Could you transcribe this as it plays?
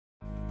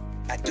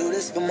I do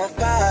this for my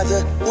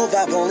father, who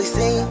I've only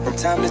seen from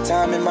time to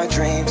time in my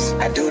dreams.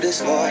 I do this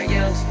for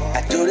you.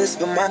 I do this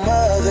for my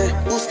mother,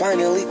 who's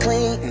finally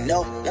clean and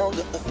no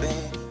longer a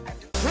fan.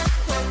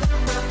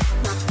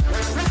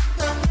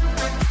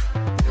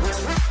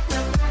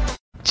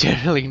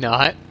 Generally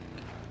not.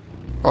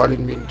 Oh, I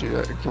didn't mean to do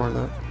that. Ignore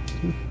that.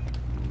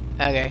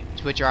 Okay,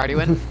 to put your audio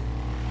in?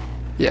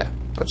 Yeah,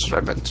 that's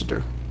what I meant to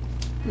do.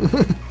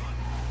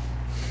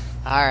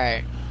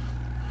 Alright.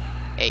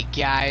 Hey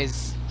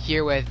guys,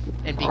 here with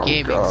MPB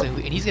Gaming,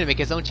 and he's gonna make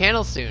his own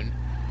channel soon.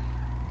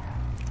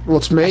 Well,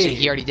 it's made. Actually,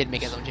 he already did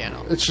make his own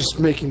channel. It's just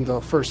making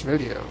the first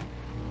video.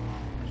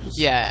 Just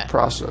yeah.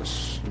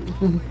 Process.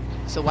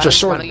 So why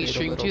don't you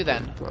stream too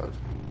then? But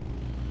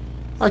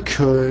I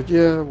could,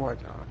 yeah, why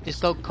not?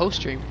 Just go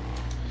co-stream.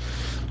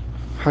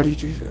 How do you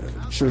do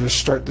that? So just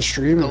start the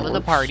stream. Go in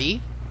the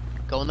party.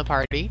 Go in the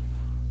party.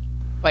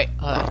 Wait,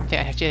 hold on. Okay,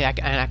 actually, I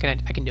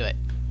can do it.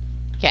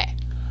 Okay.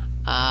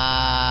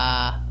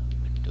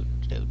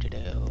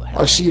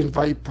 I see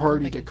invite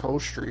party to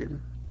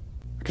co-stream.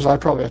 Because I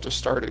probably have to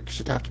start it, because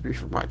it'd have to be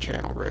for my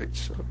channel, right?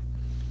 So.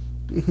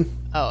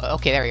 Oh,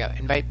 okay, there we go.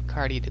 Invite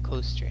party to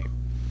co-stream.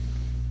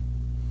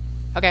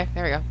 Okay,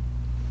 there we go.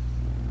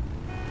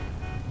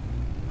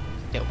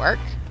 Did it work?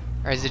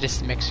 Or is it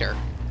just Mixer?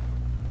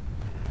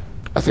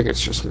 I think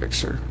it's just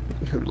Mixer.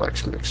 Who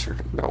likes Mixer?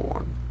 No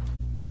one.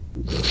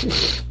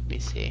 Let me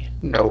see.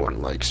 No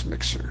one likes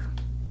Mixer.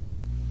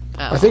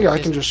 Oh, I think I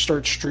can just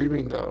start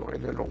streaming though,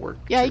 and it'll work.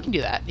 Yeah, too. you can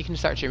do that. You can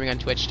start streaming on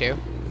Twitch too.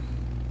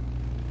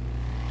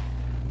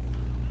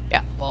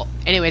 Yeah. Well,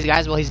 anyways,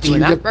 guys, while he's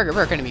doing that,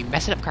 we're gonna be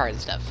messing up cars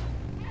and stuff.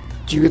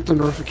 Do you get the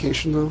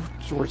notification though,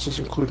 where it says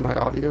include my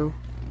audio,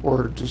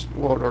 or does it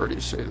already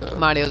say that?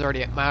 My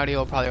audio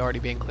will probably already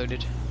be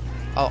included.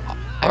 Oh,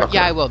 okay.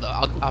 Yeah, I will though.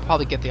 I'll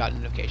probably get the audio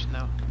notification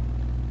though.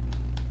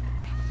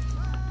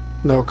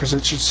 No, because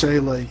it should say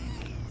like,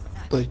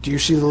 do you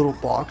see the little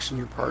box in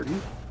your party?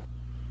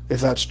 If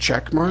that's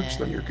check marks,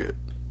 then you're good.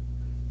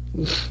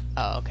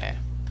 Oh, okay.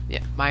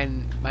 Yeah,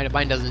 mine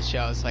doesn't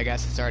show, so I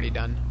guess it's already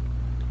done.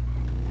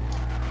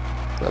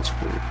 That's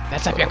weird.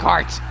 Mess up your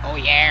carts. Oh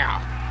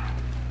yeah.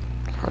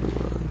 How do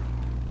I?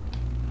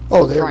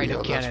 Oh, there we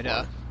go.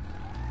 Canada.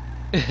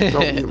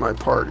 Don't mute my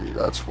party.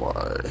 That's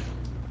why.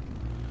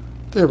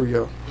 There we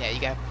go. Yeah, you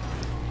got.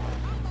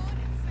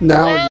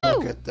 Now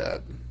you'll get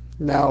that.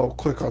 Now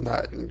click on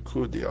that and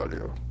include the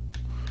audio.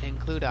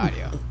 Include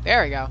audio.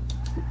 There we go.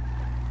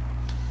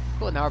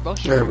 Cool. Now we're both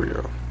streaming. There we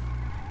go.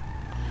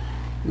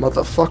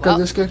 Motherfucker,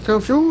 this get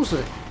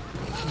confusing.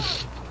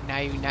 Now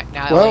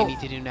all you need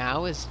to do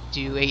now is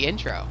do a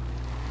intro.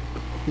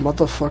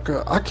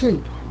 Motherfucker, I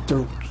can't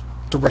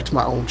direct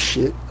my own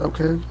shit,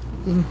 okay?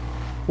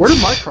 Where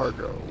did my car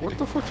go? What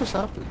the fuck just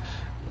happened?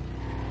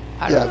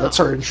 Yeah, that's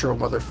our intro,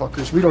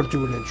 motherfuckers. We don't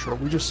do an intro.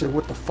 We just say,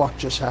 what the fuck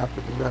just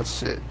happened, and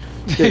that's it.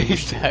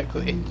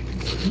 Exactly.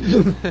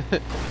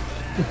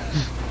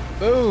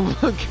 Boom!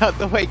 Got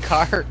the white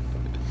car.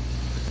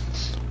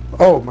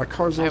 Oh, my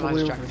car's all the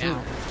way over there.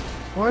 Now.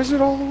 Why is it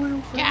all the way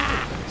over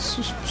there? It's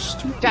just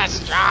stupid.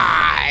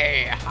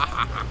 Destroy!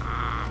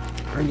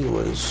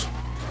 Anyways.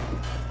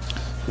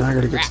 Now I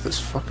gotta get to this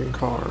fucking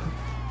car.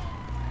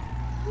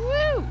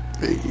 Woo!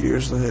 8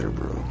 years later,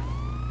 bro.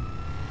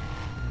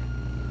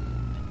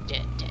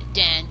 Dun, dun,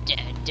 dun,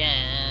 dun,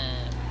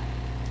 dun.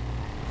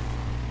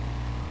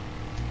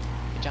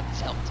 Jump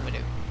this helmet to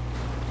do.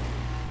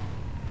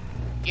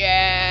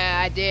 Yeah,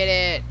 I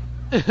did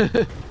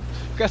it!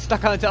 Got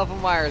stuck on the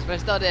telephone wires, but I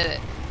still did it.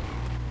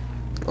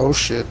 Oh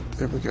shit,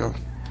 there we go.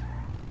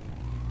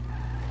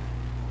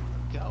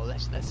 Go,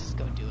 let's just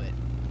go do it.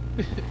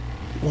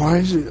 Why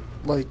is it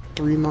like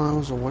 3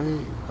 miles away?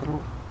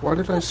 Why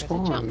did I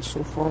spawn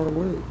so far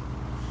away?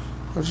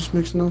 That just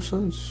makes no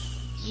sense.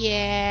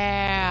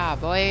 Yeah,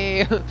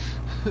 boy.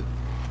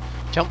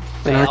 Jump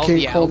And I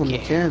can't call the okay.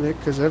 mechanic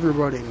because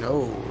everybody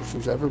knows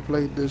who's ever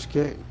played this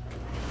game.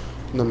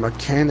 The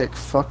mechanic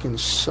fucking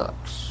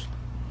sucks.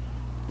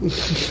 You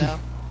know?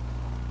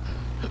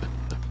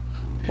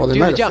 Well, they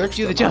might have fixed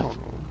do the it, jump. I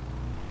don't know.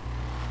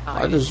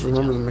 I just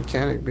remember the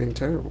mechanic being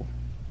terrible.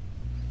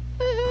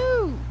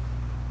 Woohoo!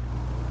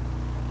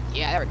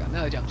 Yeah, there we go.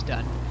 Now the jump's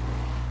done.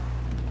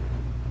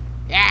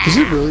 Yeah. Is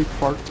it really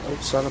parked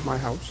outside of my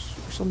house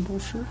or some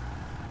bullshit?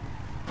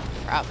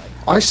 Probably.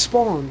 I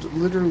spawned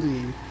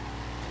literally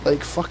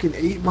like fucking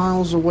 8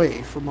 miles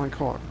away from my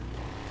car.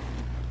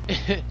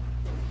 You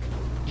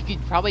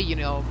could probably, you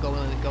know, go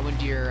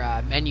into your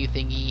menu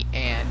thingy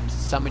and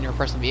summon your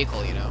personal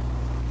vehicle, you know.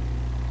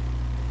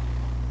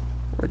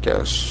 I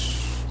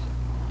guess.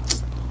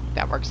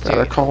 That works too.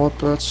 Gotta call up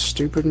that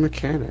stupid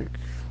mechanic.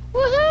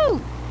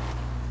 Woohoo!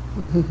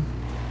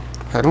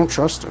 I don't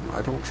trust him.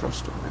 I don't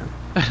trust him, man.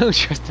 I don't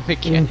trust the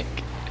mechanic.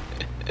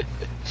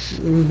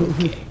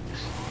 Okay.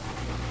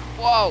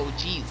 Whoa,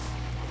 jeez.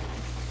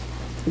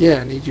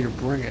 Yeah, I need you to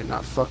bring it,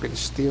 not fucking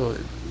steal it,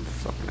 you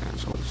fucking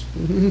assholes.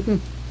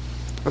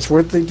 That's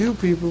what they do,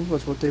 people.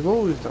 That's what they've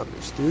always done.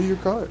 They steal your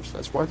cars.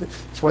 That's why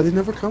they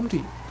never come to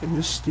you. They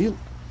just steal.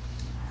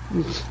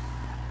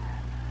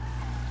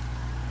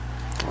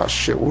 Oh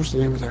shit, what was the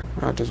name of that?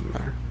 Oh, it doesn't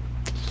matter.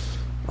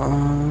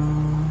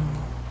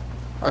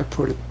 I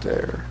put it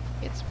there.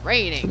 It's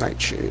raining.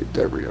 Nightshade,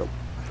 there we go.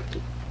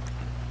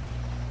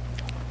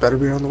 Better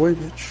be on the way,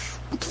 bitch.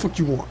 What the fuck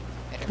you want?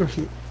 Get out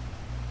here.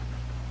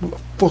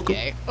 Motherfucker.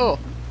 Okay. Oh.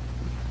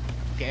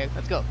 Okay,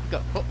 let's go.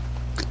 Go. Oh.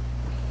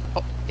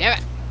 Oh, damn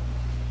it.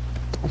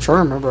 I'm trying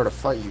to remember how to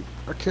fight you.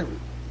 I can't.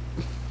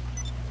 I'm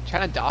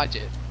trying to dodge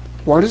it.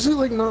 Why does it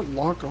like not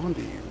lock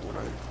onto you when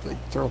I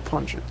like throw a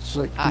punch? It's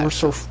like more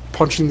so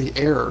punching the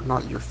air,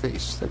 not your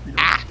face. That you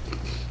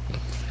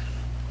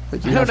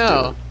like you I don't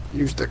know. To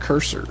use the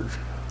cursor.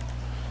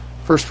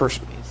 First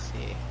person. Let me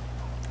see.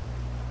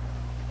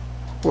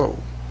 Whoa!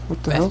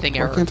 What the Best hell? thing Why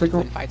ever can't I go?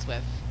 in fights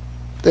with.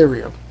 There we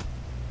go.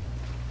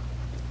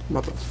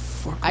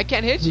 Motherfucker. I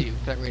can't hit you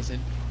for that reason.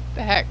 What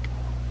the heck?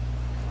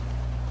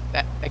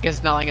 That I guess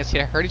it's not letting us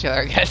hurt each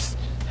other. I guess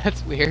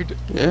that's weird.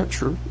 Yeah,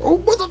 true. Oh,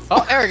 what the?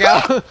 Oh, there we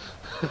go.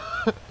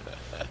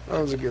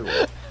 That was a good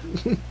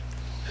one.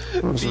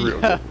 That was a real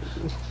good one.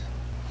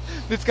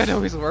 This gun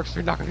always works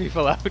for knocking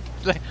people out.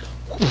 It's like,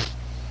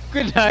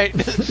 good night.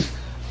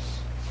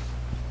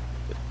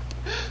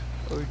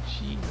 Oh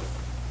gee.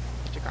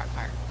 Put your car on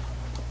fire.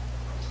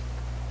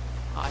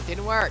 Oh, it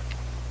didn't work.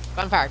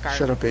 Gunfire car.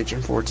 Shut up,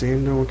 Agent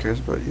 14. No one cares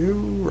about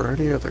you or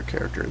any other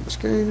character in this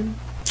game.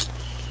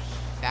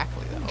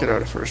 Exactly though. Get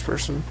out of first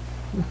person.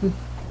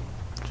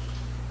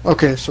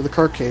 Okay, so the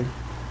car came.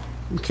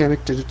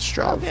 Mechanic did its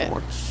job for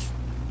once.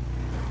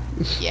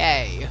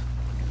 Yay.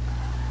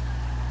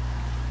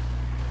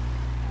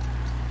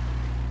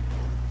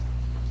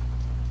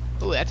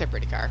 Ooh, that's a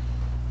pretty car.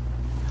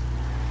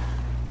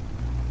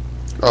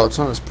 Oh, it's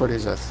not as pretty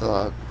as I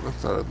thought. I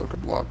thought it'd look a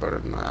lot better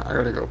than that. I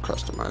gotta go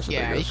customize it.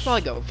 Yeah, I you guess. can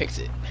probably go fix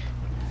it.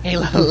 Hey,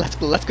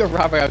 let's go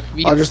rob a I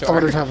convenience just store.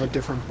 thought it'd have a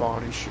different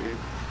body shape.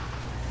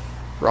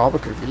 Rob a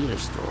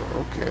convenience store.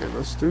 Okay,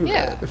 let's do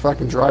that. If I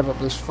can drive up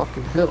this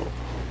fucking hill.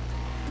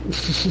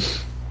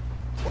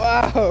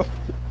 Wow.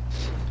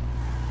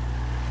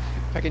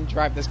 If I can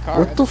drive this car.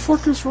 What the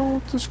fuck is wrong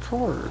with this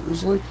car?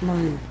 It's like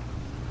my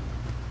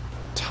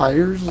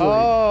tires.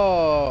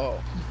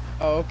 Oh.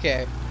 Oh,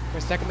 okay. For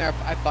a second there,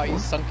 I thought you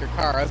sunk your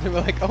car. I was gonna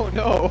be like, oh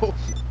no.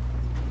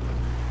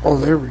 Oh,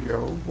 there we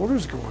go. What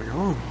is going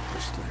on with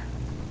this thing?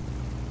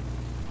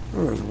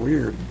 That was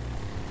weird.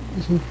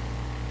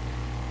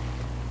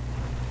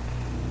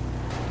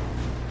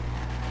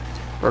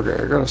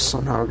 Okay, I gotta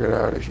somehow get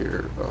out of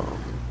here.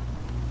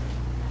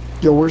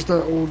 Yo, where's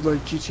that old like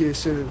GTA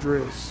San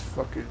Andreas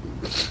fucking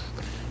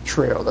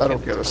trail? That'll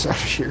get us out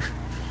of here.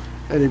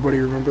 Anybody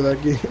remember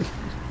that game?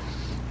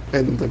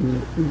 And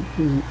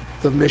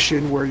the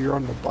mission where you're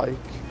on the bike.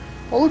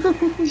 Oh, look how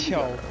quickly you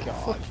Oh, got.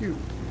 God. Fuck you.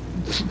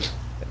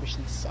 That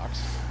mission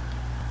sucks.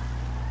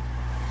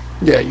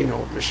 Yeah, you know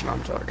what mission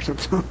I'm talking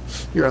about.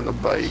 You're on the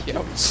bike.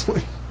 Yep. It's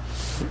like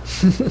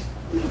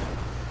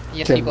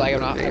Yes, Can't people, I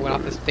remember went the name off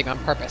of this it. thing on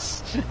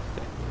purpose.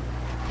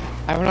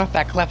 I went off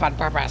that cliff on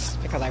purpose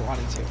because I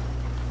wanted to.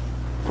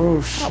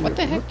 Oh shit. what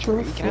the heck,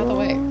 tree? Get out of the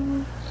way.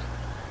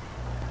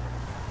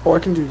 Oh, I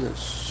can do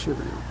this. Here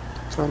we go.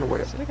 Found a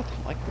way up. Is it like a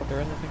like there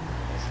anything?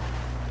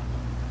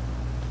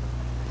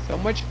 So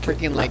much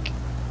freaking like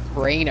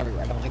rain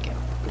everywhere. I don't like it.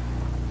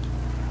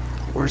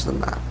 Where's the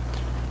map?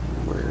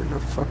 Where the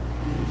fuck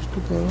is the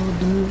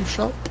goddamn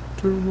shop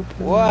to replace?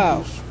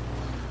 Wow.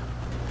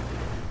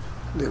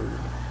 There we go.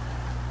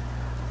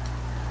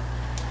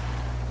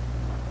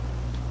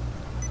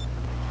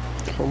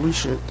 Holy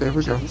shit, there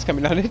we go. He's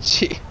coming down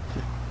itchy.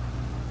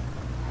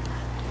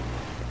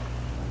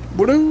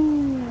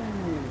 Woo!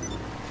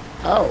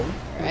 Ow.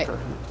 Alright.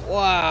 Okay.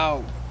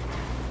 Wow.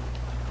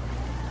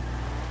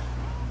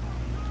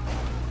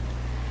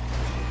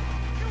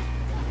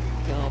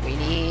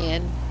 Going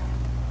in.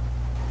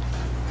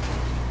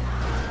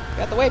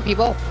 Get out the way,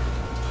 people.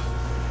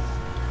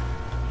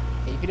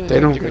 Hey, if you They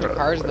don't too get much out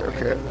cars of the in way,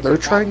 the way, okay? They're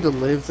trying to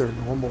live their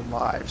normal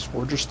lives.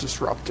 We're just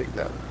disrupting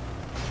them.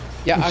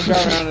 Yeah, I'm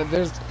driving around and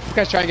this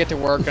guy's trying to get to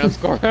work and I'm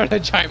just going around a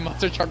giant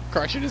monster truck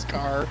crushing his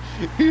car.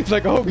 He's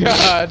like, oh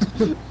god.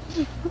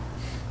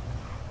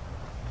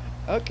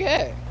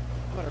 Okay.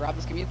 I'm gonna rob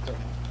this convenience store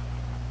now.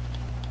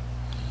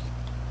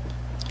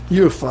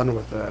 You have fun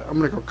with that. I'm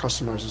gonna go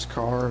customize his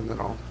car and then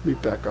I'll meet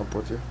back up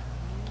with you.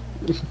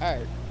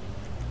 Alright.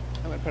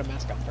 I'm gonna put a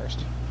mask on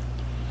first.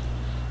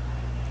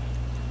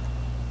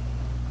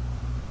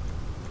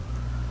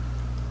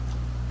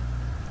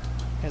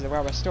 Because to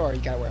rob a store, you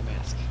gotta wear a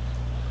mask.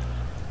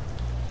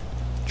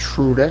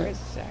 True Where that.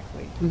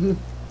 exactly? Mm-hmm.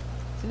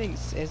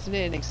 Isn't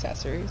it in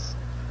accessories?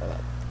 Hold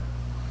up.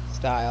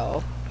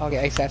 Style. Okay,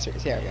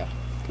 accessories. Here we go.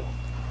 Cool.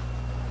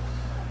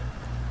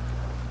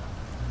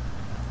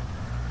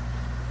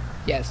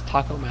 Yes,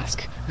 taco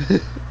mask.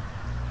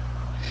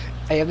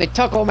 I am the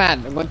taco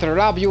man. I'm going to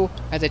rob you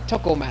as a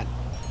taco man.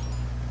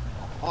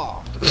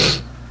 Oh.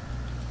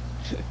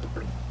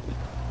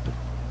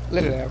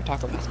 Literally, I have a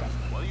taco mask on.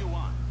 What do you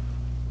want?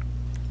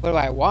 What do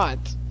I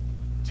want?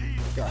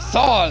 Your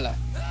soul!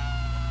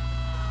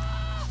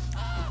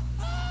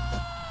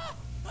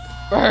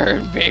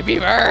 Burn, baby,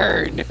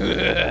 burn!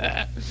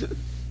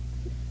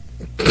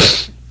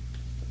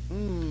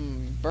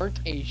 Burnt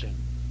Asian.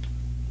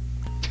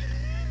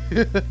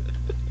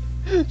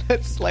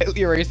 That's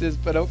slightly racist,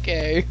 but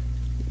okay.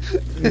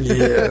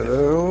 Yeah,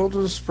 we'll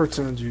just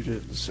pretend you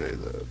didn't say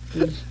that.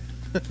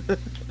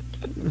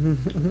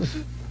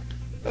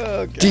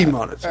 Oh, God.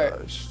 Demonetized.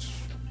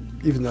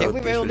 Right. Even though Can't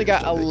believe I only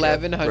got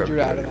 1,100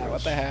 out of that.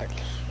 What the heck?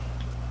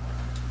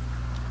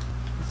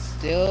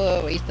 Still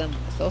a waste of,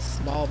 still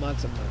small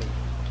amounts of money.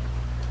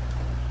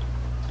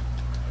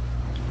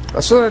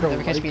 That's what I don't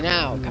Never like. catch me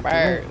now,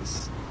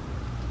 covers.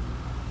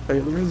 Like,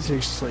 it really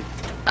takes like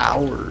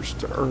hours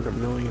to earn $1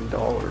 million.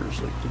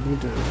 Like, you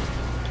need to.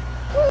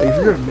 Like, if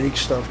you're gonna make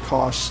stuff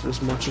cost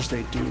as much as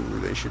they do,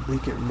 they should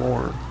make it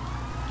more.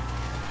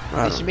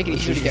 They should make it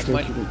easier to get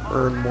money. You can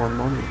earn more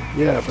money.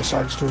 Yeah,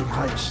 besides doing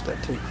heists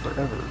that take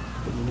forever,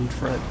 and you need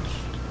friends.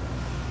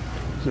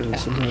 And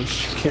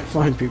sometimes you can't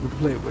find people to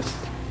play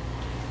with.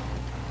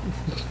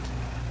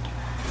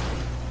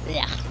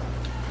 Yeah.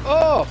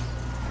 Oh!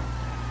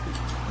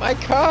 My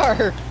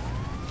car!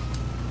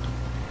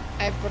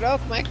 I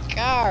broke my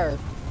car!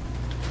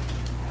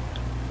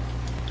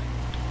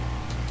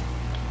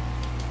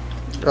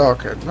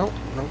 Okay, nope,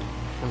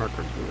 we're not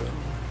gonna do that.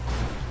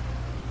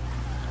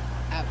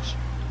 Ouch.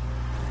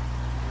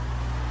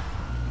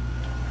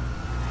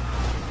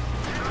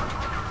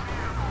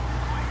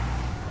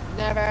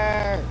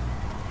 Never!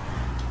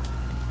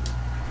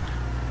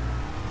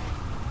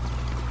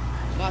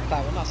 Not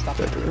that one, not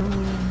stopping.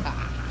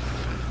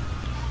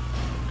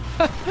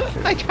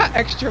 I got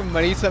extra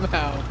money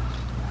somehow.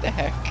 What the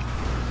heck?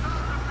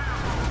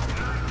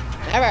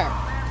 Never!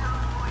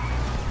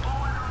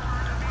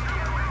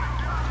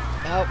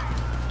 Nope.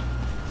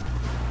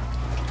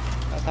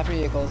 That's not for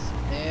vehicles.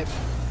 Nope.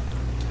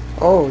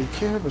 Oh, you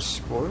can't have a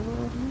spoiler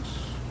on this?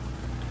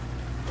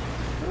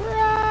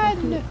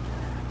 Run!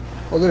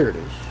 Oh, there it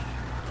is.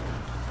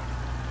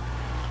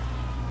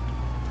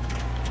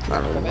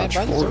 Not really much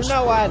Run for through us,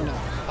 no but one!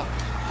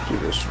 do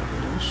this one,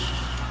 this.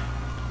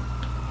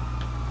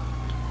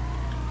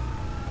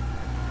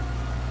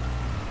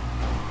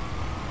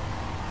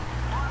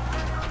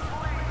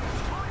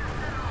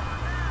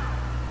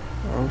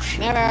 Oh shit.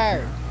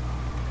 Never!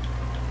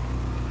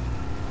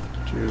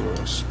 Do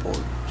a sport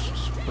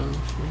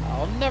suspension.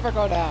 I'll never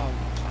go down.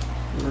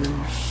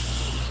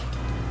 Race.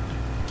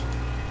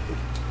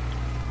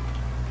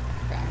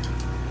 Crap.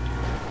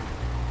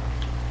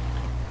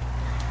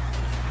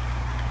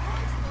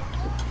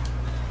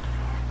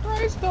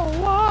 Christ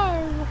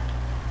alive!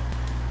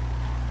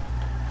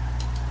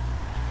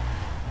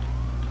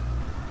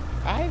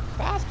 Drive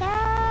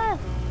faster!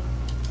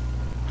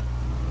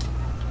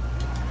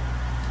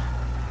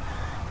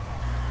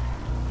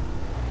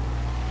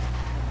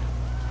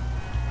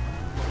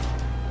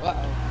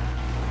 Uh-oh.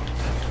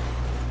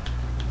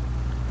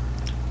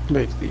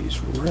 Make these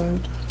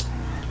red.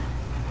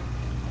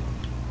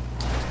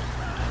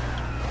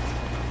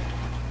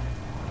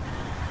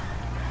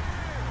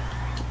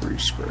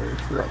 Respray.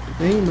 Forgot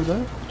the name of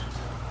that.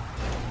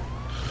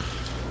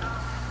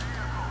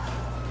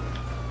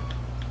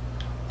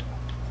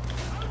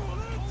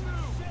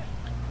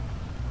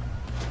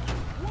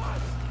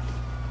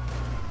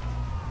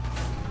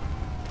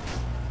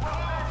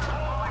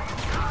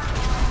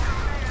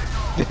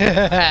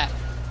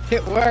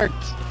 It worked!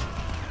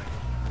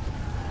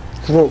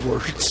 What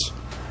words?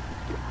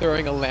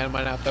 Throwing a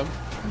landmine at them.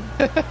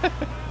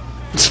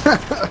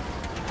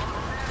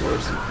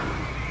 Where's it?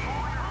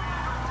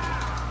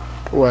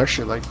 Oh, I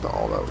actually like the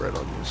all-out red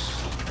on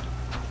this.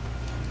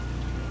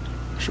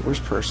 Actually, where's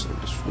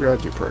Persons? We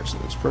gotta do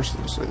Persons.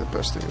 Persons is like the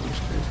best thing in this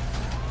game.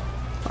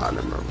 Ah,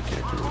 never mind, we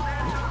can't do it.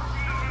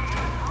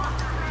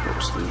 We'll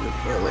just leave it.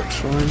 That looks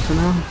fine for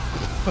now.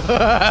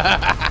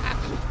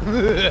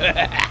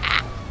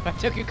 I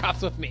took your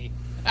cops with me.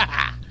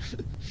 That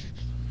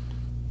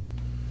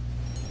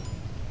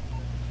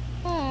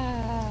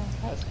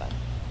was fun.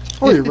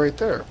 Oh, you're right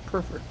there.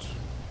 Perfect.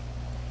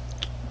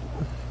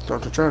 Don't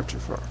have to drive too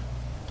far.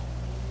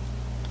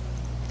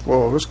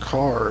 Whoa, this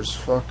car is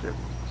fucking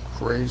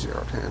crazy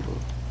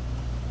out-handled.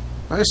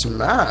 Nice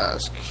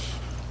mask.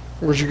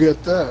 Where'd you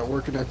get that?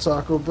 Working at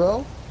Taco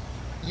Bell?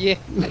 Yeah,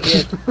 I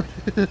did.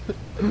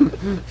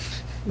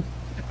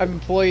 I'm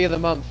employee of the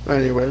month.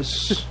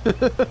 Anyways,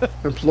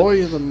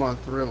 employee of the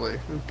month, really.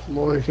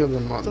 Employee of the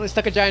month. So they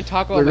stuck a giant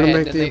taco They're on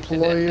my gonna head, make the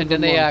employee and of the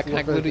then they month kind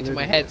of look glued like it to an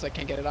my idiot. head so I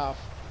can't get it off.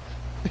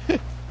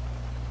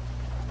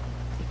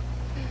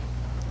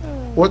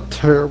 What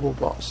terrible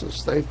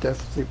bosses. They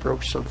definitely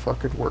broke some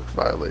fucking work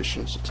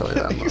violations, I'll tell you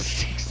that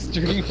much.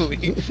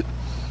 Extremely.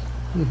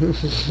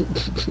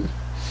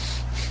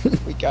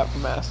 We got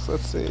masks,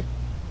 let's see.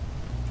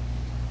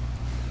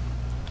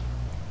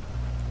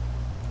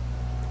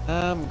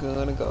 I'm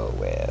gonna go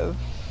with...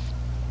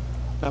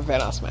 Not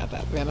Vanoss mask,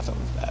 that. Vanoss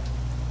owns that.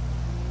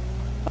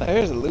 Oh,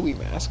 there's a Louis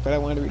mask, but I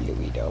want to be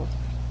Louis, though.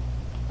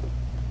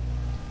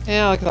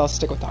 Yeah, I'll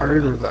stick with the I gotta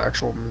go to the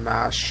actual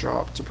mask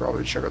shop to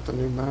probably check out the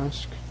new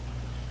mask.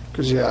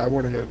 Cause yeah, I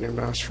want to get a new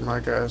mask for my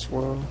guy as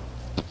well.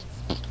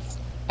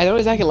 I don't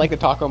exactly like the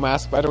taco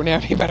mask, but I don't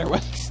have any better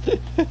ones.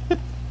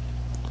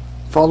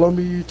 Follow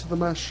me to the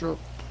mess shop.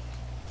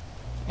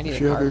 I need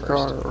If a you car have your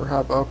first. car or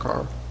have a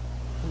car.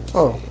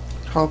 Oh,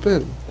 hop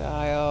in.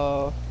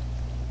 Dial.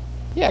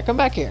 Yeah, come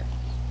back here.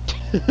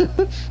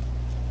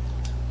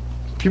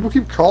 People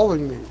keep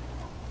calling me.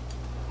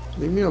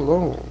 Leave me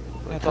alone.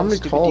 Like, That's how all many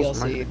stupid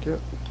calls am I DLC. gonna get?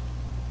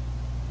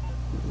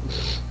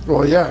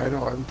 Well, yeah, I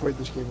know. I haven't played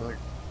this game in like,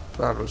 I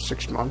don't know,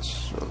 6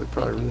 months. So they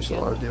probably released a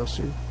lot of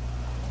DLC.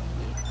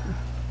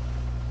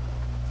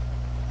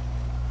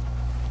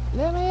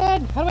 Let me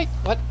in. How do I?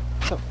 What?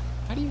 So,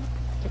 how do you?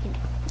 Freaking...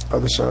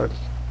 Other side.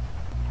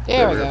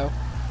 There we we go. go.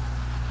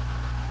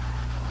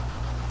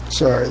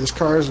 Sorry, this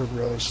car has a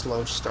really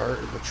slow start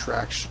and the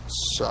traction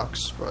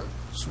sucks, but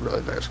it's a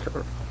really nice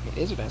car. It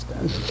is a nice car.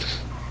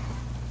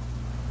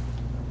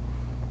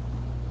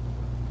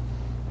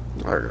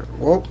 Alright,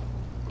 well,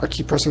 I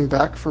keep pressing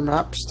back for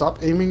map.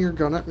 Stop aiming your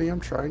gun at me. I'm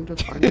trying to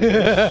find it.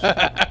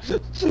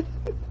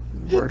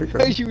 Where'd it go?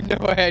 How you know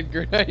I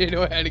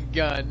had a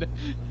gun?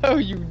 How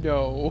you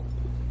know?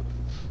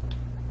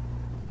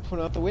 Put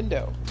it out the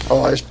window.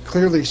 Oh, I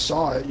clearly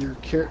saw it. You're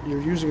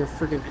using a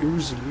freaking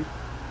Uzi.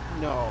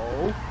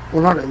 No.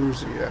 Well, not a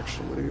Uzi,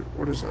 actually.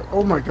 What is that?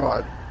 Oh my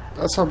god.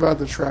 That's how bad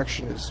the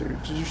traction is,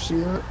 dude. Did you see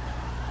that?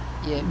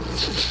 Yeah.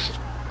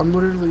 I'm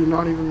literally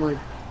not even, like,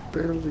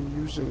 barely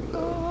using the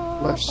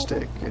left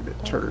stick, and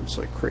it turns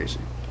like crazy.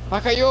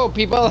 Fuck you,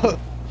 people!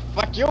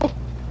 Fuck you!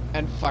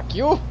 And fuck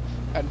you!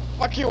 And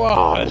fuck you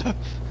all!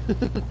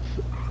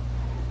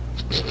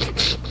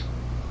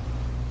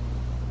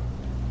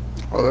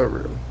 Oh, there we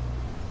go.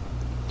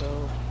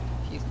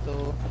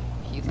 Pistol.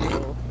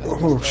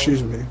 Oh,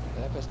 excuse me.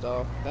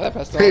 Another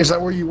pistol. Hey, is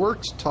that where you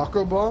worked?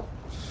 Taco Bomb?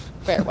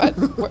 Wait, what?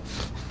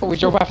 Oh, we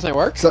drove past my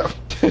work? Is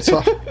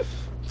that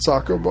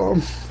Taco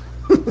Bomb?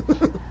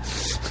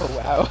 Oh,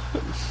 wow.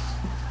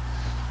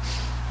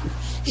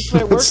 This is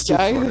my work,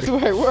 guy. This is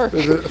where I work.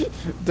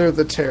 They're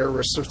the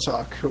terrorists of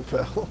Taco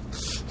Bell.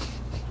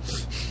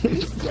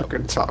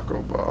 Fucking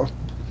Taco Bell.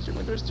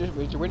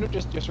 Did your window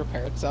just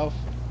repair itself?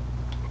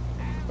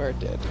 Or it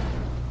did?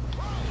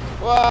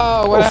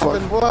 Whoa! What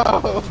happened?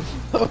 Fuck. Whoa!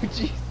 Oh,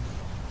 jeez.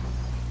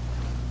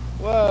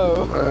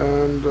 Whoa!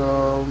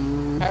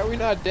 And, How are we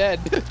not dead?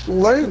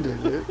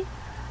 landed it.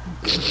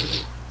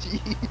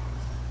 Jeez.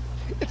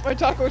 It's my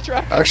taco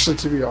truck! Actually,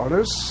 to be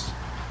honest,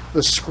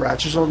 the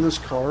scratches on this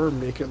car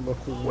make it look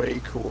way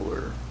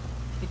cooler.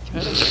 It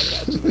kind of does,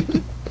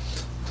 actually.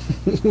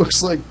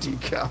 Looks like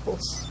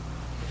decals.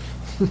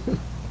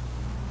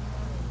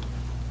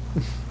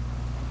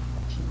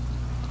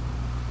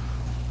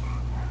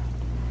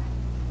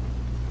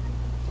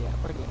 Yeah,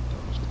 we're gonna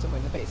shoot someone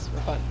in the face for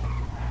fun.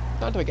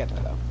 Not until we get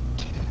there, though.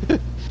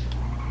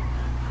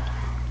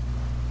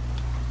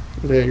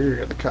 Yeah, you're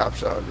gonna get the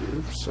cops out of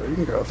you, so you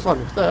can go have fun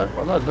with that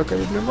while I look at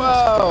your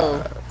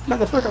Whoa!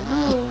 motherfucker,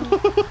 no!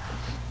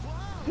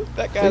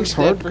 That guy's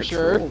dead for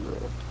sure.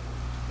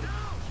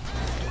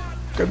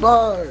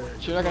 Goodbye!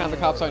 You're not gonna have the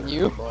cops on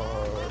you?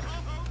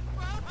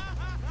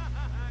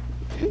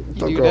 You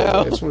Don't do go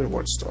now. away. It's only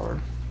 1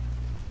 star.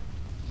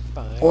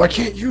 Fine. Oh, I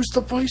can't use the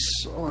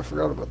vice! Oh, I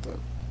forgot about that.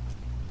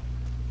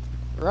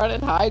 Run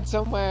and hide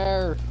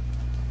somewhere!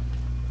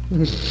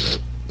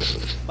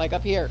 Like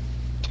up here.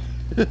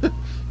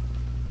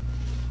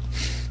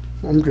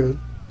 I'm good.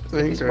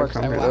 They ain't This gonna works,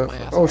 come I will here laugh that my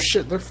fast. ass Oh off.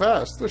 shit, they're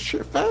fast. They're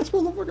shit fast,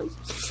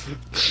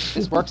 motherfuckers.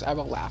 This works, I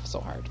will laugh so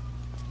hard.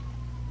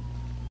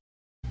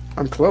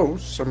 I'm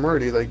close. I'm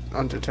already, like,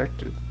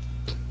 undetected.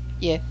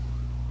 Yeah.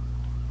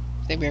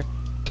 Same here.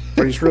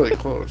 But he's really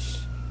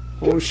close.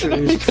 Holy shit,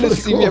 You're he's gonna really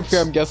see me up close.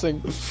 here, I'm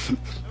guessing.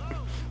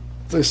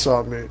 They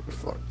saw me.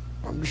 Fuck.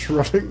 I'm just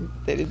running.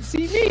 They didn't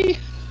see me!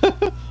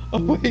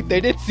 Oh wait, they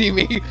did see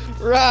me!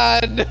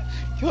 Run!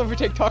 You'll never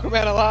take Taco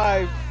Man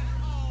alive!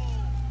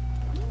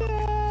 No!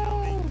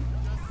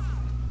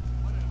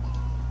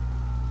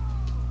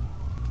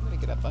 I'm gonna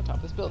get up on top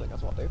of this building,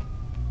 that's what I'll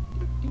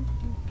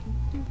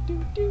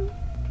do.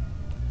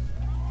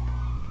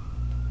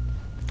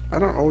 I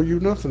don't owe you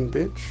nothing,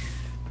 bitch.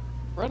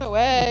 Run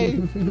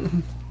away!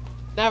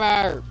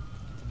 Never!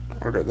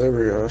 Okay, there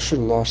we go. I should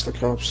have lost the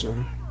cops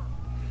then.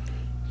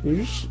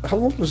 How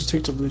long does it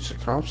take to lose the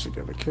cops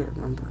again? I can't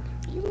remember.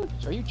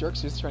 Are you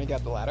jerks just trying to get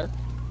up the ladder?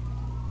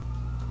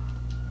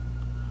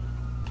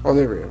 Oh,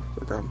 there we go.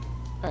 They're gone.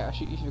 Alright, I'll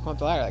shoot you if you come up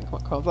the ladder. Then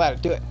come up the ladder,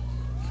 do it.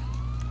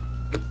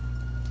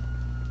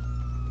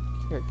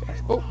 Tear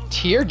gas. Oh,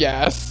 tear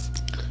gas!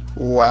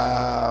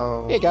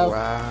 Wow. Here you go.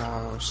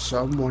 Wow.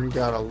 Someone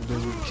got a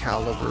Louis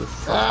Caliber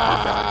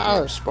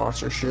Ah!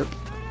 sponsorship.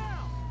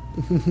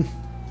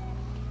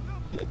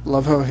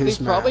 Love how his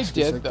They probably mask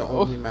did, is like the though.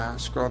 only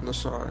mask on the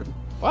side.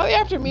 Why are they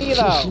after me,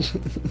 though?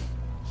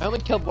 I only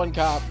killed 1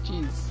 cop.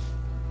 Jeez.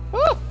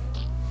 Ah!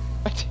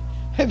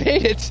 I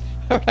made it!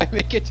 How did I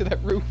make it to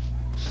that roof?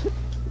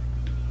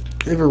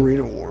 They have a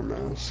Arena War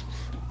mask.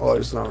 Oh,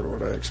 it's not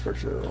what I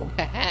expected at all.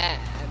 Haha,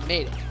 I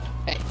made it.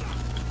 Hey,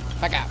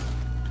 back out.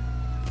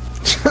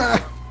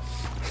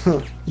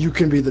 You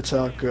can be the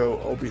taco,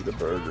 I'll be the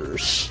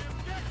burgers.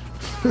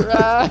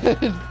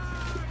 Run!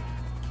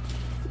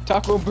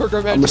 Taco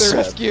Burger Man I'm to the a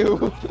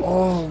rescue!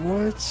 Oh,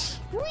 what?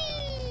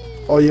 Whee!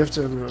 Oh, you have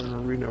to have an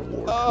arena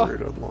award career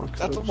to unlock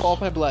That's those. all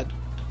my blood.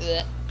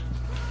 Ugh.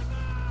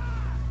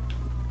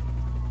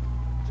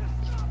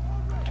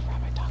 Never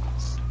have my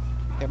tacos.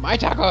 They're my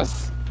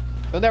tacos!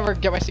 They'll never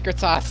get my secret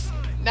sauce.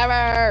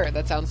 Never!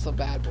 That sounds so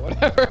bad, but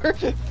whatever.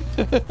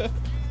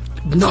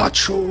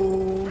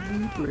 Nacho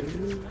Libre.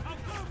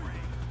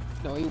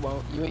 No, you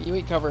won't. You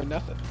ain't covering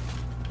nothing.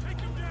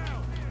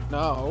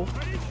 No.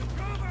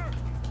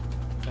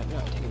 No, you're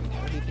not taking me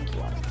down. Who do you think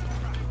you are?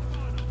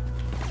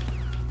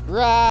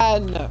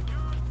 Run! No,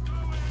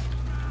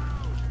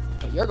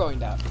 you're going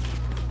down.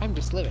 I'm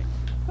just living.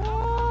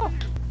 Ah!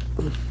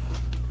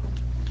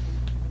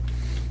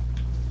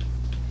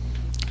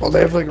 Well,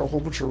 they have like a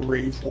whole bunch of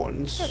rave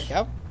ones. There we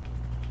go.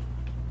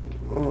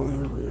 Oh,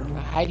 there we go.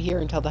 Hide here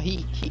until the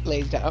heat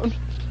lays down.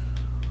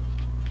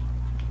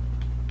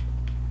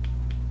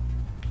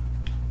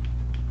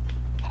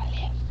 Gotta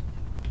live.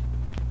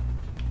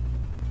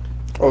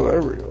 Oh,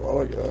 there we go. I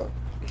like that.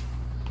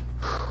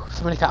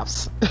 So many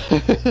cops.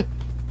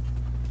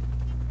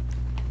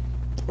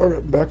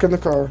 Alright, back in the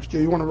car.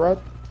 Do you want to ride?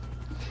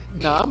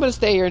 No, I'm gonna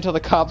stay here until the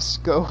cops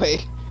go away.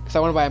 Because I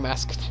want to buy a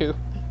mask too.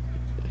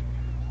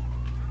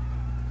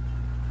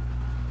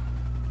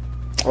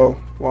 Oh,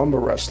 well, I'm a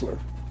wrestler.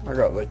 I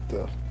got like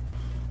the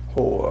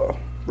whole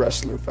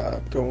wrestler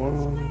vibe going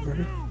on over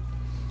here.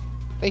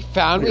 They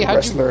found me? Like a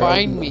How'd you wrestler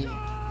find out in me?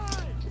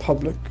 the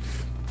Public.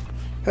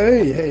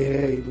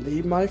 Hey,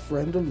 leave my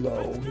friend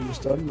alone. He's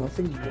done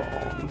nothing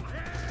wrong.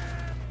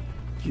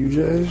 You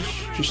guys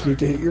just need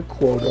to hit your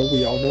quota.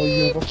 We all know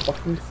you have a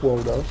fucking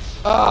quota.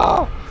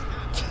 Oh!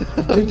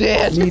 I'm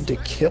dead! You need to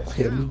kill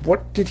him.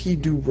 What did he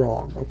do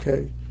wrong,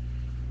 okay?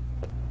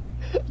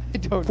 I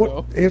don't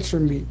know. Answer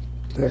me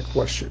that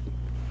question.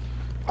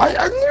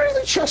 I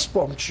literally chest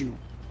bumped you.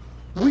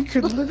 We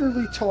could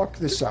literally talk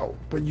this out,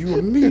 but you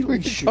immediately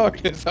We can shoot talk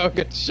me. this out,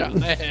 get shot in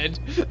the head.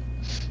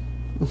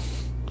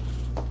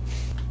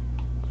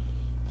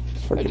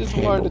 I just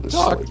wanted to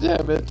talk,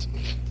 damn it.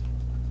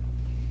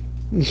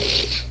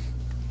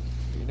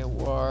 You know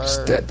what?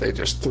 Instead, they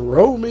just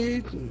throw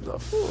me in the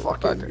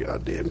fucking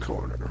goddamn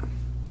corner.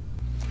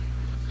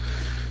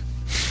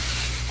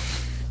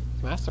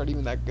 Masks aren't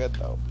even that good,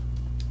 though.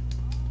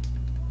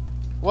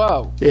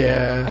 Whoa! I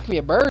Yeah, can be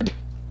a bird!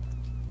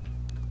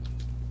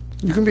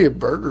 you can be a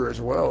burger as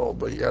well,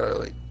 but you gotta,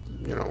 like,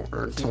 you know,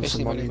 earn tons of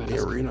Basically money in my the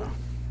mask. arena.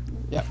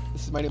 Yep,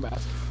 this is my new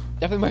mask.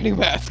 Definitely my new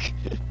mask.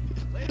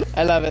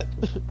 I love it.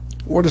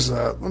 What is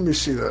that? Let me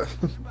see that.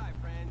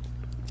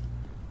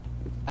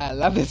 I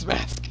love this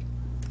mask.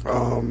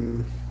 Yeah,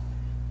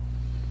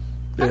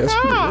 that's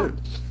pretty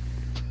good.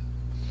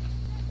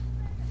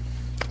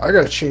 I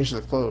gotta change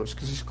the clothes,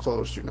 because these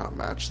clothes do not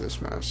match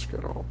this mask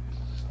at all.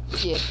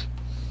 Yeah.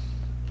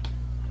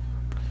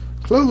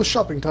 Clothes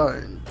shopping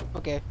time.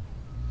 Okay.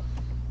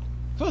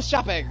 Full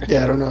shopping!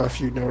 Yeah, I don't know if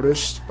you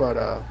noticed, but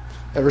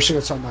ever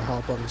since time I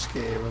hop on this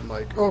game, I'm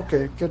like,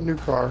 okay, get a new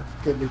car,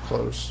 get new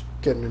clothes,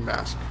 get a new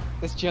mask.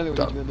 That's generally what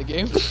Done. you do in the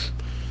game.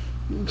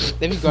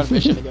 Then you go on a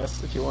mission, I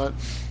guess, if you want.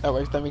 That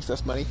works. That makes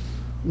us money.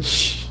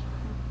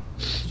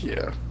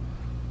 Yeah.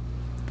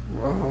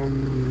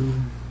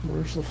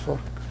 Where's the fuck?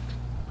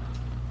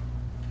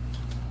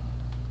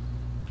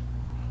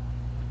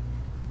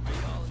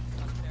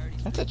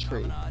 That's a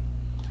tree.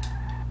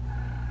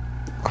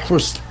 I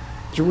was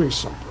doing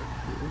something.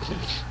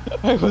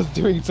 I was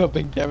doing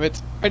something, damn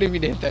it. I didn't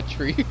mean to hit that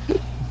tree.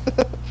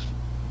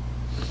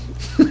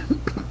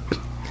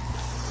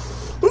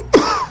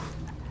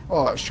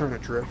 Oh, I was trying to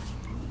drift.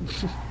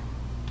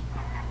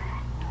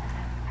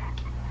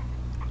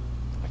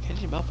 I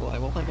can't you muffle. I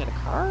won't let me in a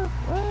car?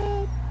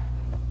 What?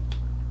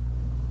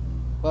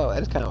 Whoa,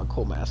 that is kind of a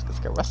cool mask. It's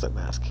like a wrestling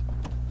mask.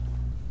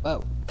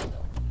 Whoa.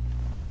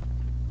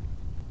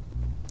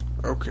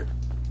 Okay.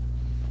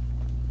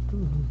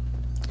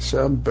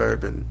 Some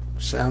bourbon.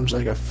 Sounds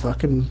like a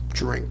fucking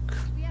drink.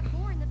 We have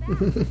more in the back.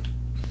 It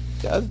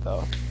does,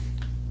 though.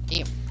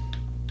 Damn.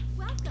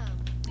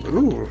 Welcome.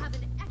 Ooh. Have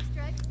an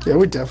extra Yeah,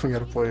 we definitely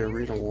gotta play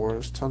Arena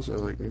Wars. Tons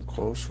of like new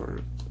clothes for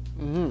it.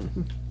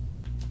 Mm-hmm.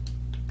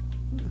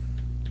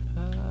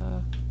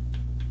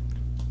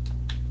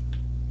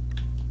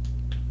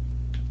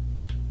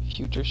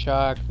 Future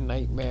Shock,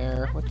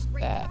 Nightmare. What's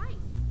great that? price.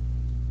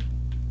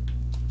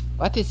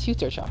 What is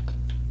Future Shock?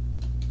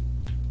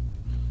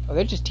 Oh,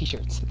 they're just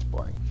t-shirts. It's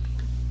boring.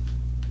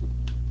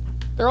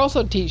 They're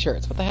also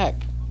t-shirts. What the heck?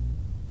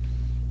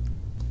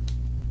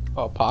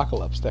 Oh,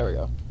 Apocalypse. There we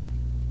go.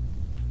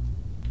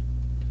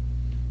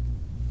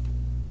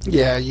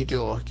 Yeah, you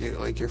do look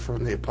like you're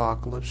from the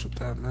apocalypse with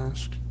that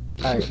mask.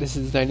 Alright, this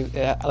is 90.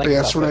 I like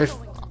Yeah, this that's what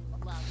outfit.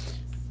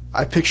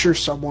 I picture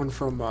someone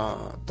from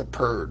The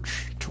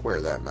Purge to wear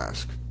that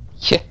mask.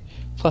 Yeah.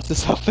 Plus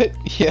this outfit.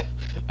 Yeah,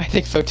 I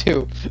think so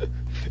too.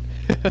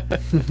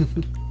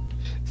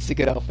 It's a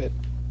good outfit.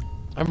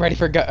 I'm ready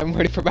for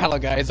battle,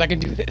 guys. I can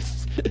do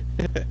this.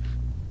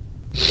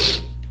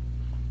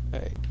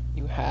 Alright,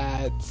 new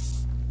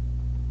hats.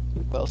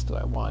 What else do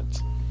I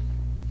want?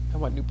 I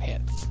want new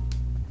pants.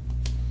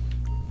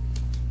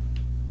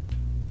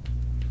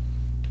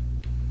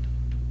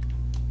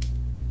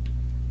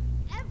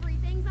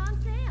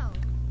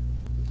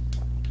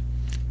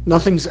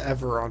 Nothing's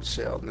ever on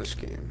sale in this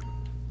game.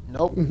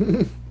 Nope.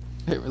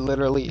 It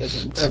literally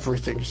isn't.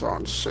 Everything's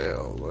on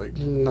sale. Like,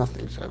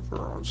 nothing's ever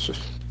on sale.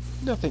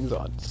 Nothing's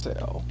on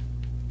sale.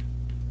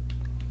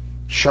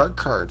 Shark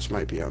cards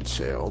might be on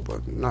sale,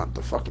 but not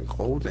the fucking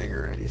clothing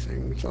or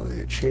anything. So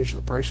they changed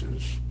the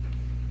prices.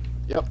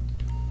 Yep.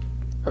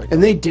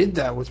 And they did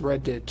that with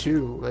Red Dead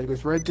 2. Like,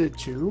 with Red Dead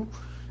 2,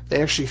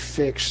 they actually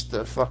fixed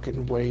the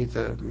fucking way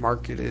the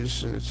market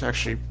is, and it's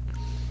actually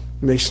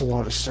makes a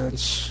lot of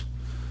sense.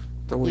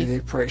 The way they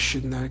price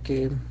shit in that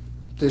game.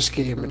 This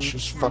game, it's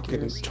just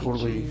fucking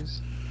totally...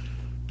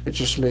 It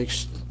just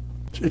makes...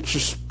 It's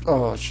just...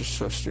 Oh, it's just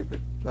so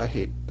stupid. I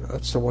hate...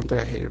 That's the one thing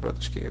I hate about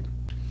this game.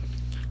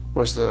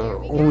 Was the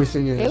only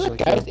thing is... Hey, look,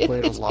 like, guys,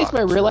 it's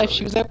my real life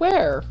shoes I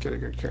wear. Get a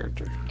good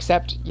character.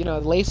 Except, you know,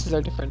 the laces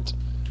are different.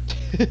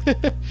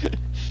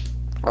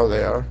 Oh,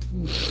 they are?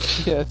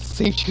 Yeah, it's the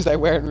same shoes I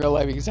wear in real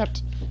life,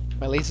 except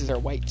my laces are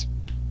white.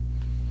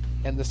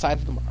 And the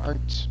sides of them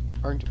aren't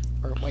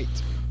white.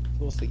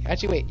 We'll see.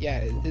 Actually, wait, yeah,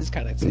 it is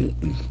kind of the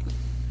same.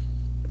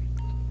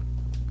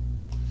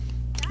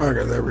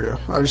 Okay, there we go.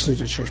 I just need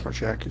to change my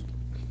jacket.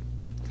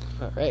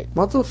 Alright.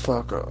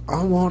 Motherfucker,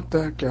 I want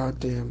that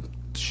goddamn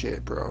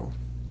shit, bro.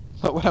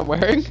 What I'm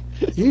wearing?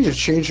 You need to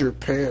change your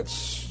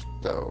pants,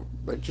 though.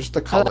 Like, just the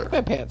I color. like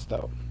my pants,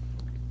 though.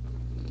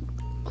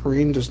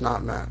 Green does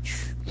not match.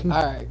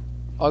 Alright.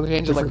 I'll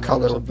change it Different like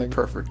color or would be something.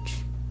 perfect.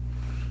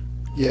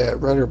 Yeah,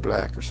 red or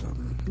black or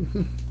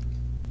something.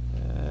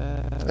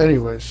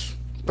 Anyways,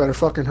 better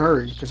fucking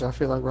hurry, because I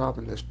feel like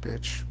robbing this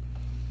bitch.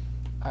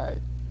 Alright.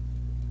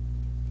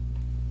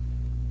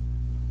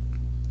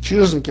 She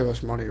doesn't give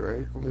us money,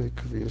 right? Only the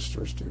convenience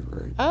stores do,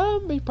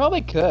 right? You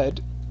probably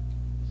could.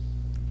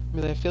 I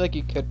mean, I feel like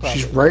you could probably.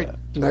 She's right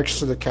next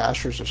to the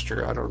cash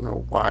register. I don't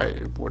know why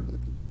it wouldn't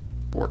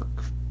work.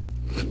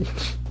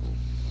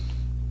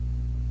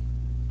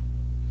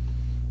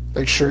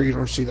 Make sure you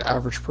don't see the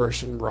average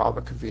person rob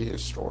a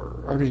convenience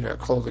store. I mean, a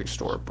clothing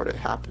store, but it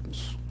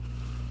happens.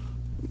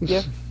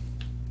 Yeah.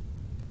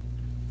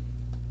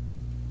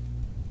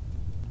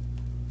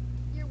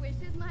 Your wish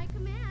is my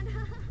command.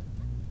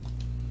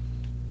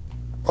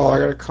 Oh, I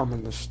gotta come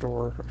in the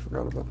store. I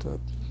forgot about that.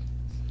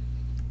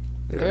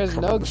 I gotta There's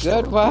come no in the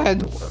store good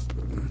and get the ones.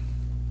 weapon.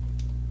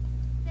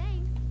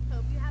 Thanks.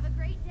 Hope you have a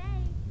great day.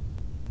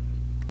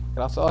 You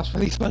can also ask for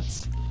these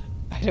ones.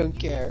 I don't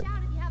care.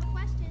 Shout if you have a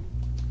question.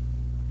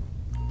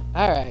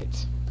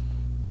 Alright.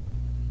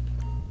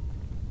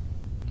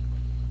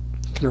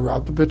 Can I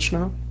rob the bitch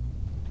now?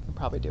 I'll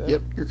probably do it.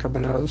 Yep, you're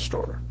coming out of the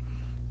store.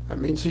 That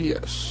means a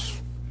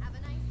yes. Have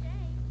a nice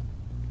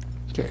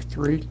day. Okay,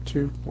 3,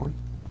 2, 1.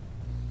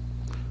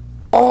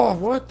 Oh,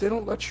 what? They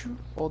don't let you?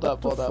 Hold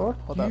up, What the hold up,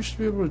 fuck? hold You up. used to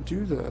be able to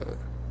do that.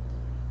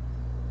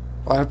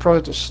 Oh, I probably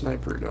have to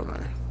sniper, don't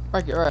I?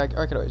 Or I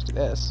could always do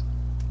this.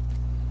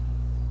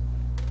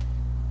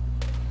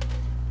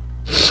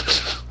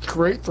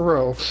 Great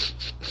throw.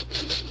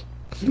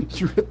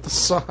 You hit the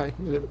sign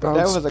and it That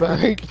bounced was a back.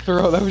 great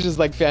throw. That was just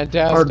like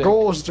fantastic. Our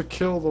goal is to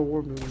kill the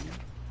woman. Did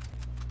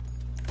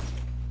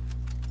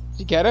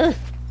you get her?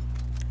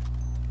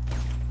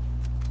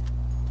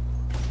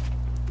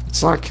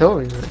 It's not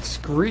killing her, it's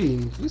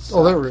green. You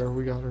Oh, there suck. we go,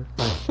 we got her.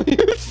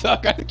 You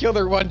suck. I killed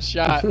her one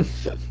shot.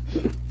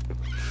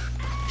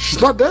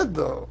 She's not dead,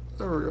 though.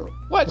 There we go.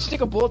 What? She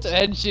took a bullet to the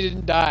head and she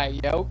didn't die.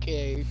 Yeah,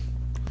 okay.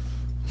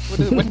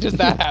 When does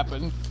that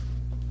happen?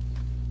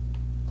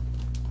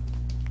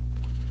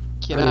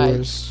 Can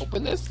Anyways. I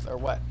open this or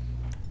what?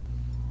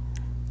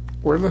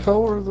 Where the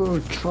hell are the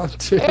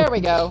goddamn There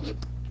we go.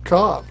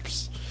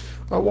 cops?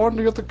 I wanted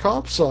to get the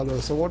cops on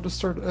us. I wanted to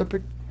start an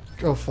epic...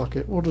 Oh, fuck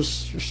it. We'll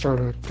just start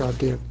a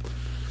goddamn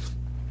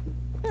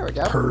There we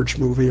go. Purge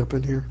movie up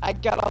in here. I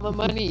got all the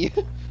money.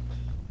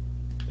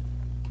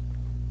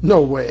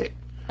 No way.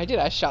 I did.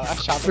 I shot the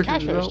Figured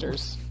cash it out.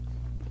 registers.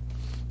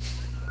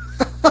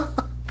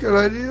 Good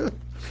idea.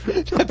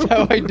 That's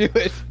how I do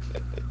it.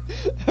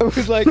 I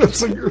was like,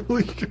 That's like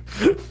really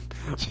good.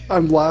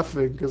 I'm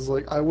laughing because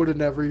like I would have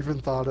never even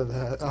thought of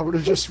that. I would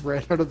have just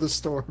ran out of the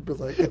store and been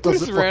like, it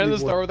doesn't just ran to the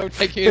fucking store work. without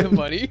taking the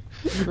money.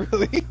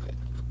 Really?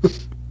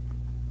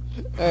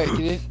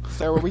 Alright,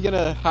 so are we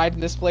gonna hide in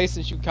this place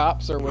and shoot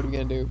cops, or what are we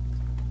gonna do?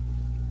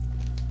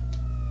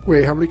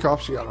 Wait, how many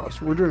cops you got on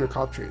us? We're doing a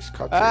cop chase.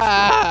 Cop chase.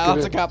 Ah! Get Lots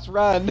in. of cops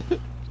run!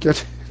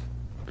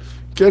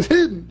 Get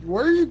in.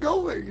 Where are you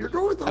going? You're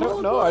going the I don't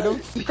wrong know, way. I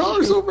don't see The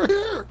car's you. over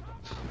here.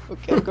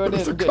 Okay, I'm going in,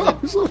 The I'm getting in.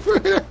 car's over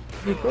here.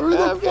 Hurry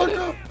the I'm fuck getting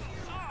up.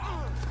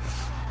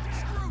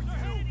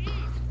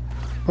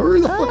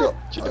 Hurry the fuck Ah,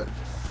 up. shit.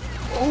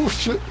 Oh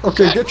shit.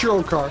 Okay, get your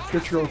own car.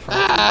 Get your own car.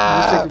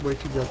 Ah. You're taking way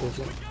too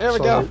goddamn. There we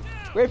Sorry. go!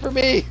 Wait for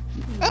me!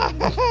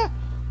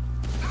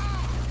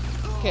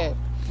 Okay,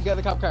 you got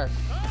the cop car.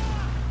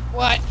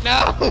 What?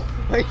 No!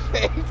 My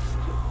face!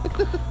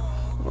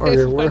 Okay,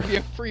 This where? might be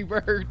a free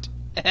bird.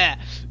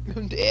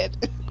 I'm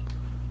dead.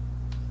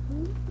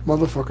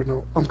 Motherfucker,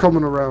 no. I'm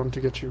coming around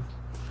to get you.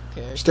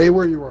 Okay. Stay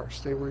where you are.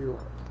 Stay where you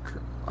are.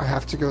 I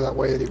have to go that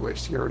way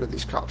anyways to get rid of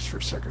these cops for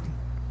a second.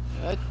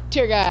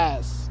 Tear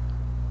gas!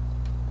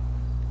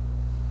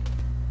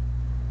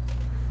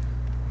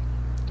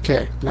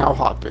 Okay, now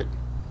hop in.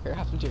 Here,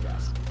 have some tear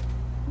gas.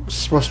 It's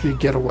supposed to be a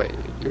getaway.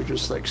 You're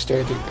just like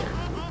standing there.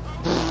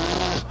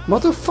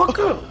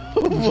 Motherfucker!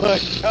 Oh my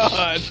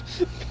god!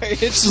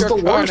 This is the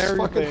worst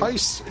fucking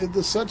heist in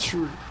the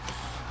century.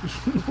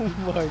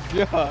 Oh my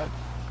god.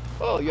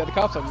 Oh, you got the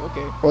cops on you,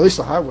 okay. Well, at least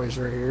the highway's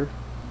right here.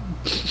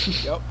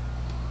 Yep.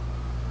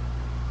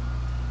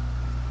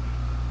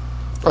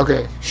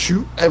 Okay,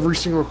 shoot every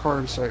single car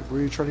in sight.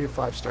 We're trying to get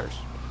 5 stars.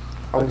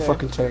 I want Okay.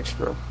 fucking tanks,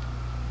 bro.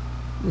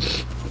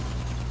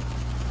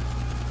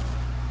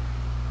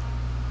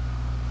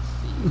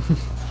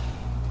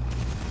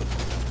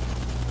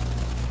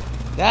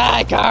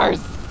 Die, cars!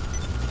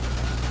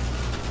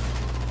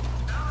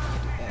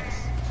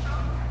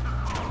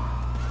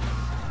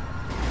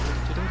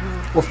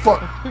 Well,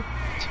 fuck.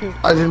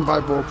 I didn't buy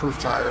bulletproof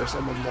tires.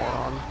 I'm a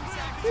moron.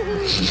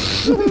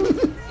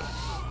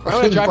 I'm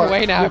gonna drive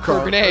away now for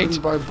a grenade. I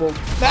didn't buy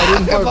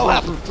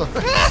bulletproof tires.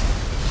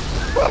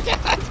 Oh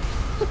god!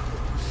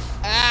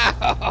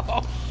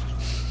 Ow!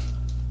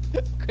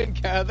 Couldn't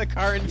get out of the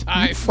car in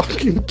time. You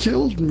fucking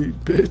killed me,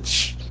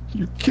 bitch.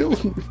 You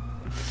killed me.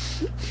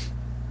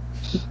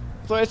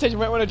 So I said you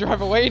might want to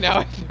drive away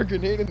now if there's a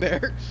grenade in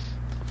there.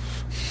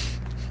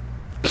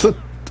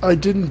 I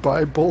didn't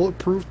buy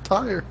bulletproof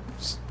tires.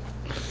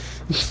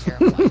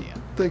 Terrible idea.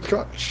 They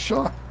got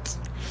shot.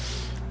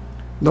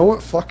 Know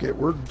what? Fuck it.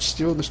 We're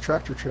stealing this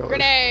tractor trailer.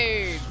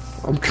 Grenades!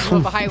 I'm On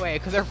coming. the highway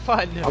because they're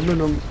fun. I'm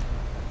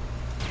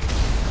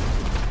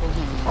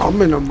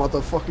in a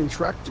motherfucking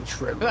tractor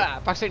trailer.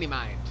 Ah, proximity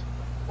mine.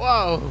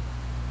 Whoa!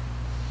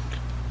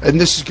 And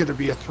this is gonna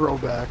be a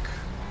throwback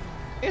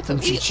It's from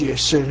a GTA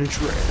San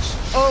Andreas.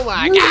 Oh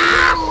my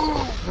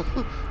god!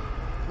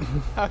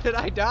 How did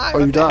I die? Oh,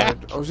 What you the died.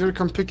 heck? I was gonna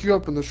come pick you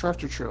up in the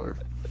tractor trailer.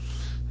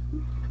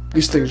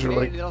 These things are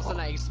like... And all of a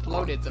sudden I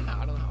exploded somehow.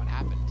 I don't know how it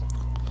happened.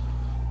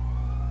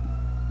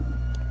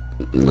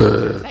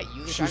 Is that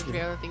you, the Excuse tractor me.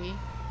 trailer thingy?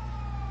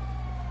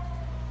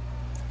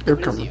 They're It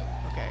is coming. you.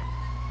 Okay.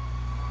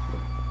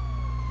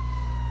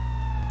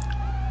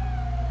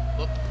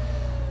 Whoop.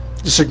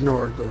 Just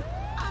ignore the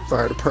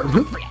fire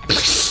department.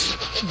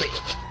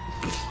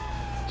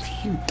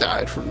 You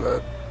died from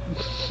that.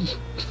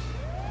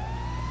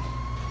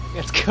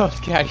 Let's go. Let's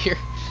get out of here.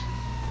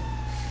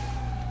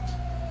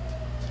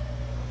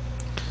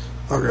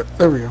 Okay,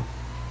 there we go.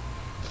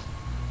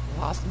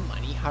 Lost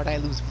money? How did I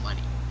lose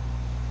money?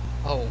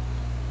 Oh,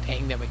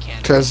 paying the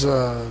mechanic. Because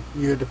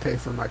you had to pay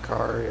for my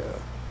car, yeah.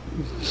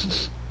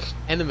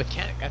 And the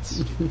mechanic. That's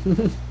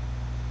stupid.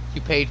 You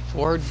paid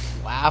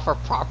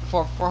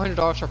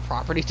 $400 for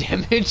property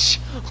damage?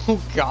 Oh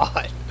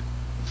god.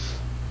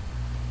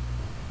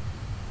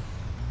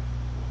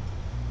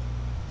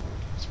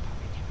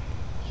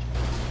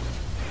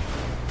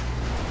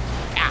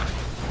 Ah.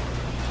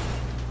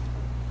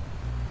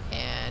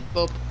 And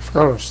boop. I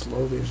forgot how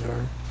slow these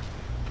are.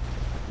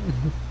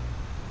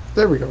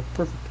 There we go,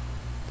 perfect.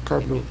 Car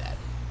Can't do blue. that.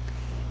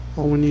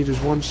 All we need is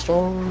 1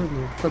 star, and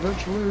then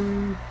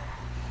potentially...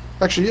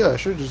 Actually, yeah, I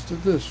should've just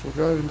did this. We'll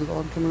go into the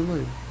oncoming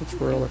lane. That's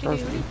where all the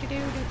cars are. I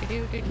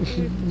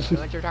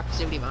want your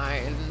proximity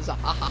mines. Ha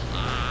ha ha.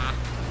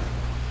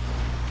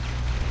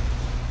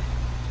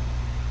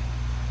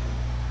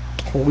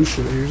 Holy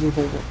shit, here's the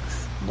whole bunch.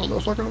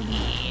 Motherfucker.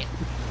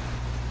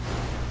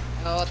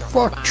 Oh, throw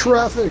Fuck mines.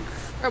 traffic!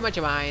 Throw a bunch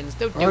of mines.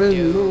 Do, I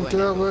didn't move do.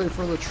 that way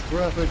for the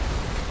traffic.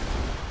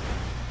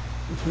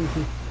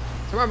 Some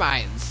more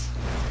mines.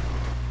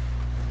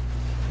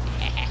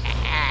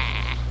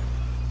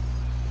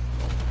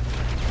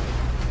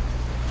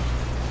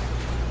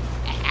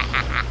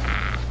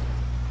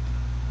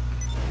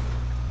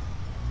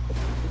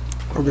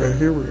 Okay,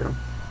 here we go.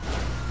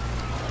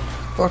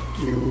 Fuck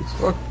you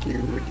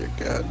with your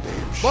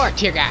goddamn shit. More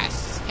tear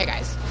gas. Hey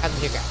guys, have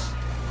some tear gas.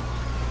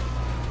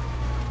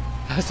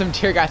 Have some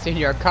tear gas in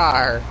your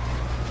car.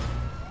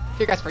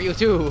 Tear gas for you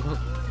too.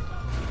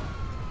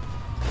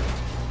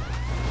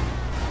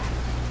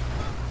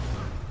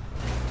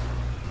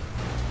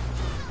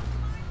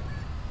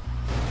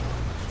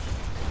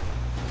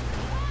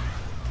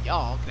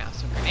 Y'all can have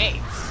some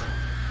grenades.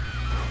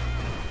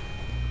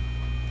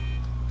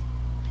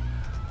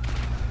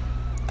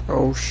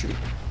 Oh shit.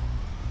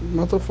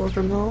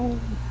 Motherfucker, no. Ooh,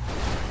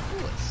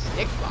 a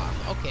stick bomb.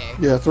 Okay.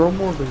 Yeah, throw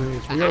more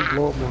grenades. We gotta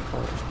blow up more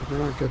cars, but we're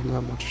not getting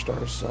that much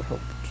stars as I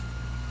hoped.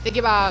 Sticky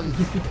bombs.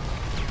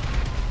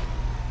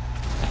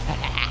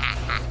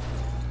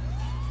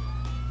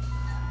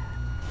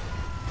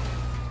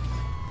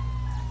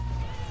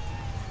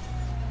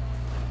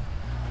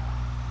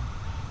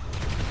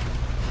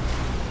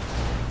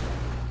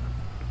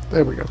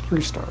 There we go,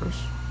 3 stars.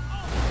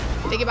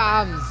 Sticky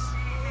bombs.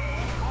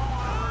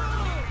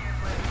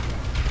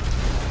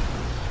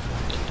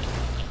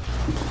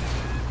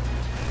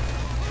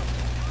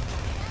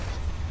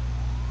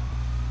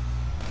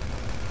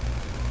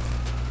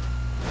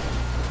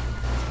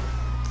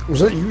 Was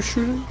that you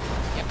shooting?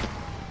 Yep.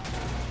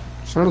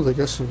 Sounded like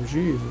SMGs. I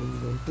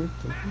was like, what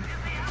the heck?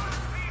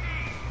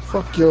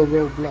 Fuck your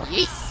roadblock.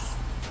 Yeet.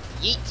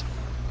 Yeet.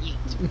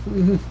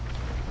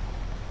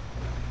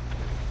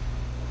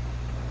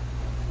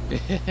 Yeet.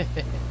 Make it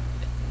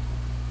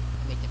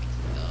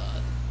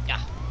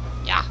yeah,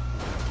 yeah.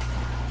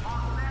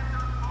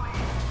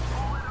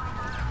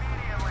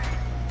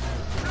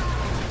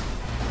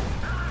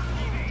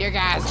 Dear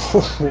guys.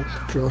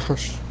 Oh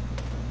gosh.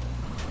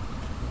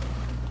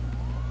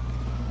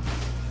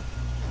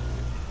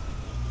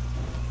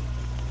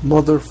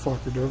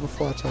 Motherfucker, do I have a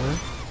flat tire?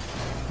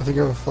 I think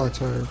I have a flat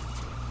tire.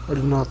 I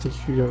did not think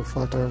you could get a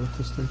flat tire with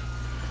this thing.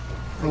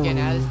 We're getting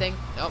out of this thing?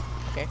 Nope.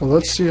 Okay. Well,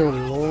 let's see how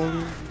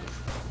long...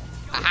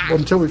 Aha!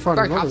 Until we find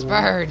Burn, another cops,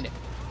 one. burn!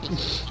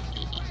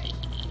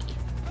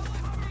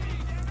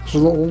 This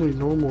is the only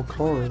normal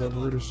car that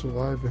we're to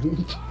survive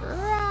in.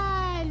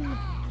 Run!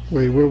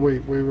 Wait. We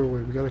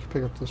gotta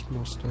pick up this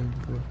Mustang,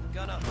 bro.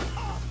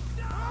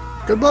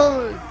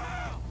 Goodbye!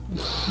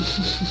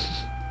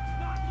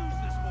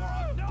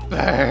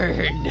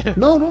 Burn!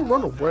 No, don't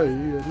run away.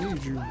 I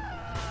need you.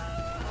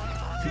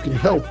 You can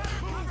help.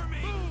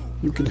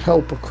 You can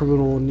help a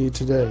criminal in need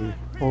today.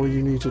 All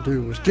you need to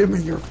do is give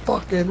me your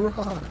fucking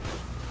ride.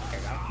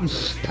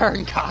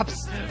 Burn,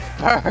 cops!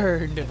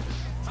 Burn!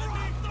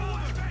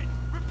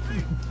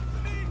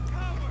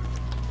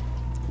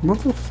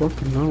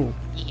 Motherfucking no.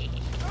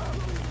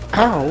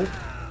 Ow!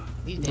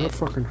 He's That dead.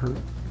 fucking hurt.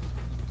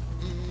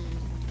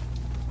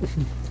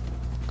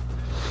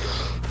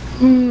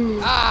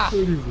 Ah!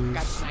 Anyways,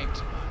 Got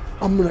sniped.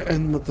 I'm gonna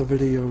end the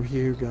video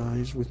here,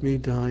 guys, with me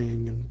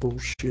dying and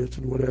bullshit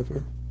and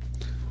whatever.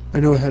 I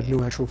know I had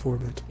no actual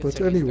format, but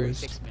It's only anyways.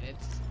 36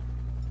 minutes.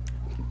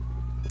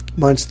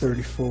 Mine's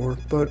 34,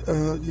 but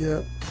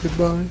yeah,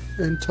 goodbye,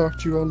 and talk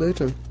to you all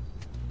later.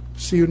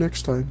 See you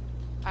next time.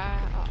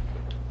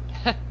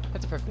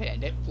 That's a perfect way to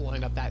end it,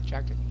 blowing up that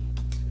tractor.